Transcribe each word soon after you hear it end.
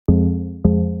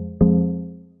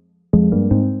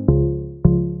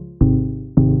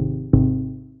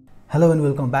Hello and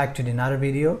welcome back to another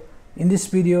video. In this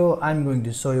video, I'm going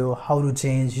to show you how to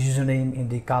change username in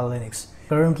the Kali Linux.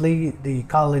 Currently, the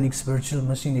Kali Linux Virtual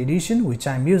Machine Edition, which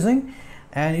I'm using,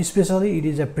 and especially it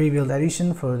is a pre-built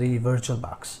edition for the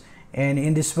VirtualBox. And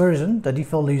in this version, the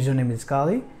default username is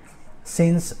Kali.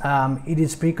 Since it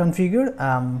is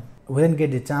pre-configured, we didn't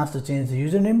get the chance to change the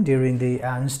username during the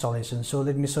installation. So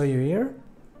let me show you here.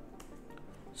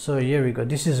 So here we go,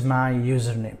 this is my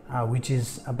username, which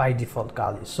is by default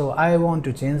Kali. So I want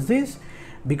to change this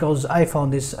because I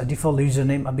found this default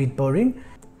username a bit boring,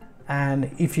 and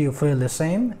if you feel the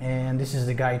same, and this is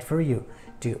the guide for you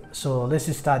too. So let's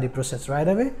start the process right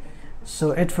away.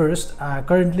 So at first,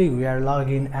 currently we are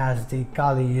logging as the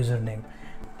Kali username.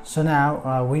 So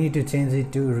now we need to change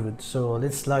it to root. So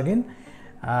let's log in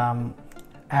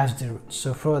as the root.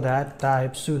 So for that,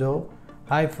 type sudo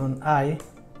 -i,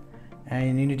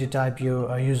 and you need to type your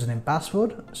username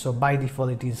password. So by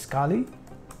default it is Kali,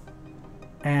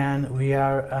 and we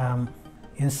are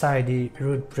inside the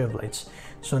root privilege.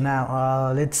 So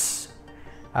now let's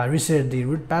reset the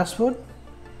root password.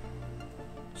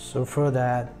 So for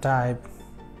that, type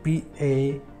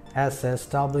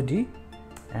passwd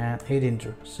and hit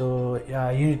enter. So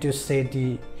you need to set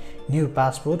the new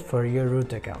password for your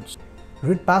root accounts.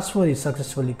 Root password is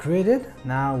successfully created.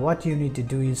 Now what you need to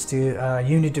do is to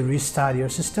you need to restart your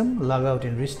system, log out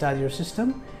and restart your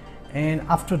system, and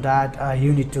after that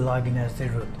you need to log in as the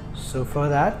root. So for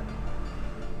that,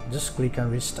 just click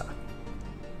on restart.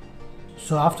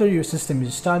 So after your system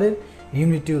is started, you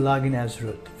need to log in as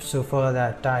root. So for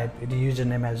that, type the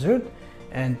username as root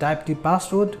and type the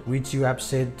password which you have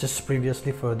set just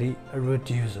previously for the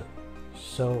root user.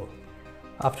 So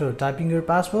after typing your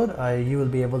password, you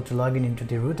will be able to log in into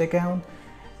the root account,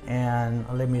 and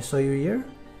let me show you here.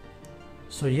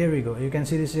 So here we go, you can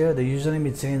see this here, the username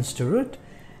is changed to root,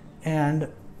 and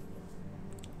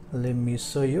let me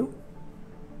show you,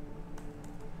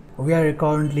 we are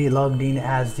currently logged in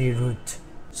as the root.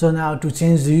 So now to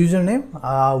change the username,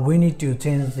 we need to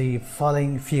change the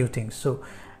following few things. So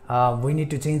we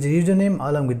need to change the username.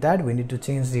 Along with that, we need to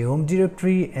change the home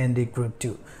directory and the group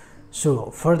too. So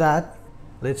for that,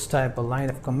 let's type a line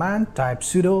of command, type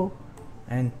sudo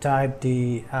and type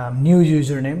the new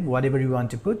username, whatever you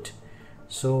want to put.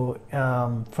 So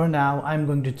for now, I'm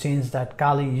going to change that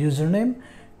Kali username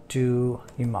to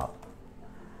Himal.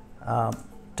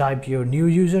 Type your new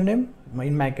username.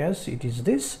 In my case, it is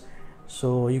this.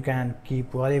 So you can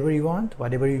keep whatever you want,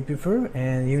 whatever you prefer,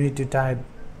 and you need to type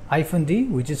 -d,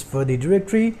 which is for the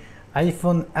directory,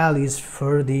 -l is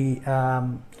for the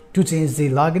to change the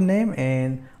login name,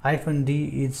 and -d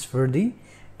is for the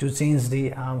to change the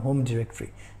home directory.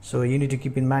 So you need to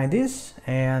keep in mind this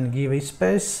and give a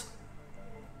space,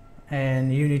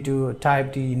 and you need to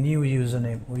type the new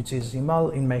username, which is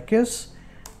Himal in my case,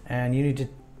 and you need to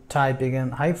type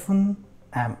again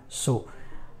 -m. So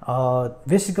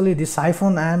basically this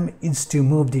 -m is to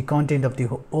move the content of the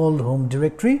old home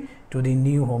directory to the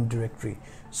new home directory.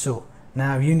 So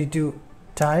now you need to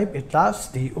type at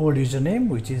last the old username,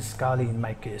 which is Kali in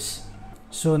my case.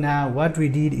 So now what we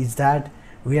did is that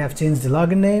we have changed the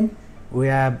login name, we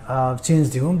have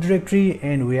changed the home directory,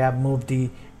 and we have moved the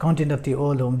content of the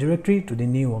old home directory to the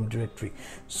new home directory.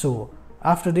 So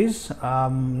after this,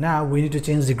 now we need to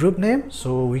change the group name.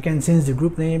 So we can change the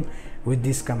group name with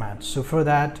this command. So for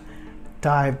that,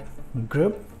 type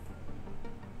groupmod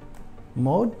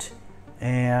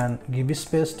and give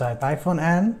space, type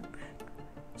 -n.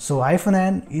 So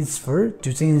 -n is for to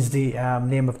change the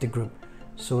name of the group.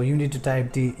 So you need to type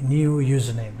the new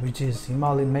username, which is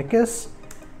Himal in my case,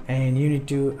 and you need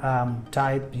to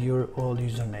type your old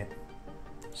username.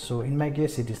 So in my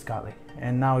case it is Kali,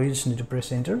 and now you just need to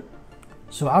press enter.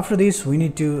 So after this, we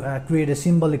need to create a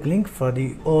symbolic link for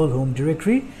the old home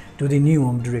directory to the new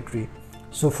home directory.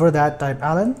 So for that, type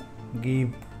 -ln, give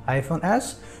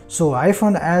 -s. So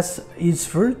 -s is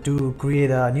for to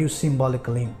create a new symbolic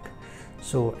link.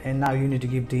 So and now you need to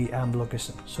give the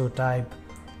location. So type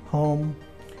home,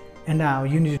 and now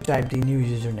you need to type the new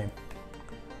username,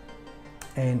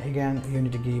 and again you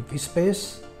need to give space,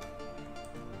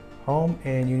 home,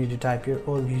 and you need to type your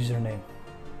old username.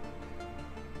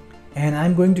 And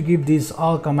I'm going to give these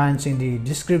all commands in the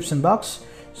description box,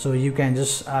 so you can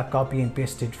just copy and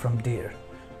paste it from there.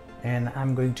 And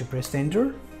I'm going to press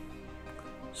enter.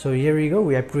 So here we go,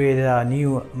 we have created a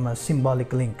new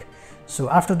symbolic link. So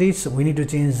after this, we need to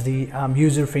change the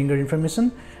user finger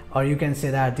information, or you can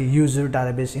say that the user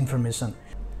database information.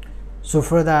 So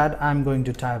for that, I'm going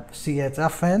to type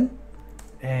chfn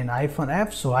and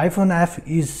 -f. So -f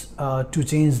is to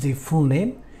change the full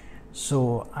name.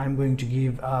 So I'm going to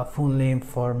give a full name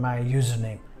for my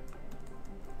username.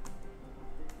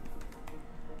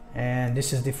 and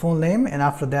this is the full name, and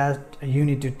after that you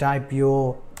need to type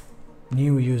your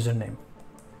new username.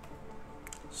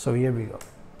 So here we go.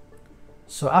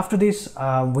 So after this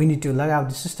we need to log out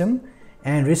the system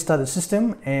and restart the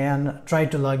system and try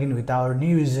to log in with our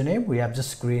new username we have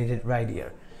just created right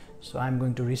here. So I'm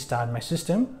going to restart my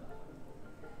system.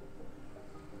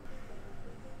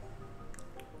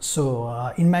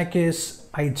 So in my case,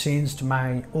 I changed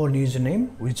my old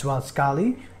username, which was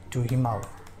Kali, to Himal.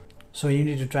 So you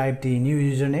need to type the new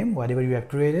username, whatever you have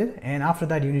created, and after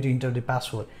that you need to enter the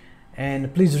password.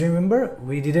 And please remember,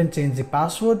 we didn't change the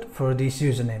password for this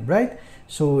username, right?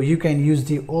 So you can use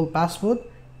the old password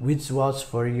which was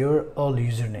for your old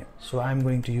username. So I'm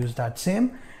going to use that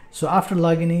same. So after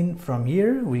logging in from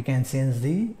here, we can change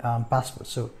the password.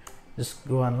 So just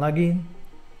go and log in.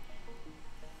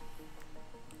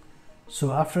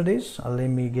 So after this, let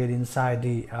me get inside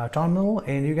the terminal,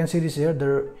 and you can see this here,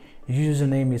 the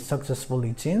username is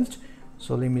successfully changed.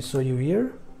 So let me show you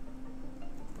here.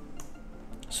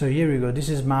 So here we go. This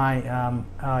is my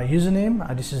username.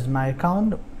 This is my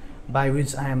account by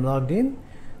which I am logged in.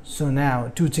 So now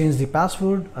to change the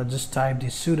password, I'll just type the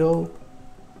sudo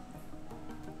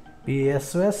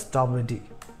passwd,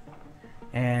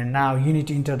 and now you need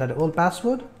to enter that old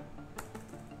password,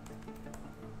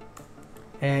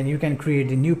 and you can create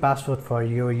a new password for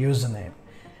your username.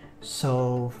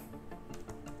 So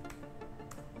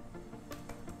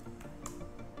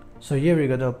here we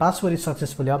go, the password is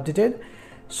successfully updated.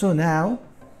 So now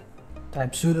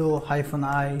type sudo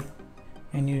 -i,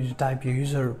 and you need to type your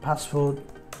user password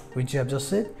which you have just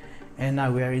said, and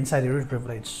now we are inside the root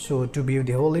privilege. So to view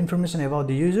the whole information about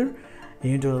the user,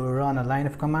 you need to run a line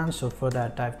of commands. So for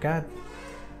that, type cat,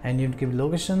 and you need to give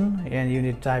location, and you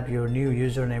need to type your new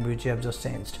username which you have just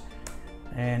changed.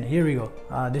 And here we go.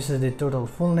 This is the total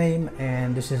full name,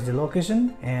 and this is the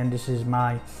location, and this is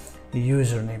my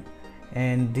username,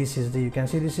 and this is the, you can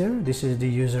see this here, this is the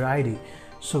user ID.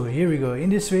 So here we go. In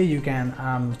this way you can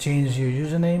change your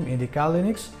username in the Kali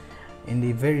Linux in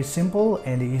the very simple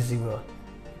and easy way.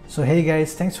 So hey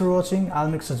guys, thanks for watching. I'll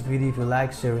make such video if you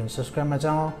like, share and subscribe my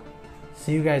channel.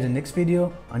 See you guys in the next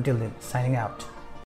video. Until then, signing out.